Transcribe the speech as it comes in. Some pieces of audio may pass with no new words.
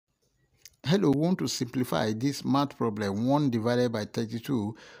Hello, we want to simplify this math problem. 1 divided by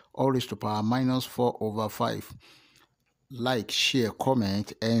 32 all raised to power minus 4 over 5. Like, share,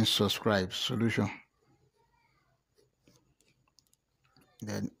 comment, and subscribe. Solution.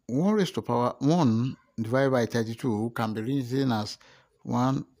 Then 1 raised to power 1 divided by 32 can be written as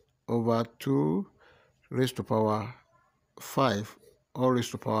 1 over 2 raised to power 5 all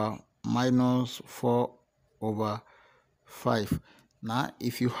raised to power minus 4 over 5. Now,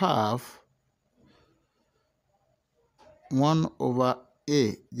 if you have 1 over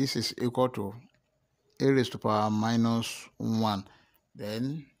a, this is equal to a raised to power minus 1.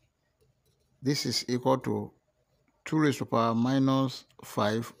 Then this is equal to 2 raised to power minus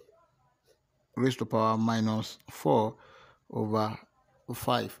 5 raised to power minus 4 over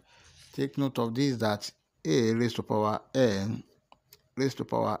 5. Take note of this, that a raised to power n raised to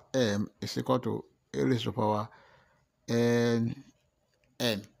power m is equal to a raised to power n.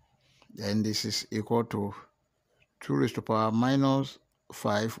 Then this is equal to 2 raised to power minus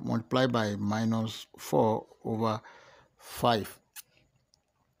 5 multiplied by minus 4 over 5.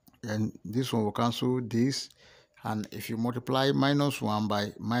 And this one will cancel this, and if you multiply minus 1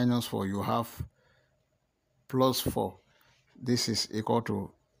 by minus 4, you have plus 4. This is equal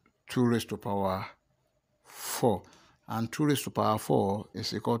to 2 raised to power 4, and 2 raised to power 4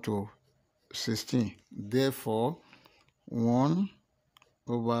 is equal to 16. Therefore, 1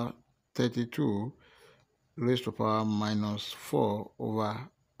 over 32 raised to power minus 4 over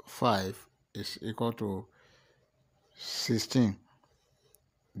 5 is equal to 16.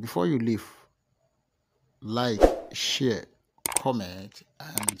 Before you leave, like, share, comment,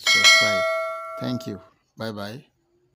 and subscribe. Thank you. Bye bye.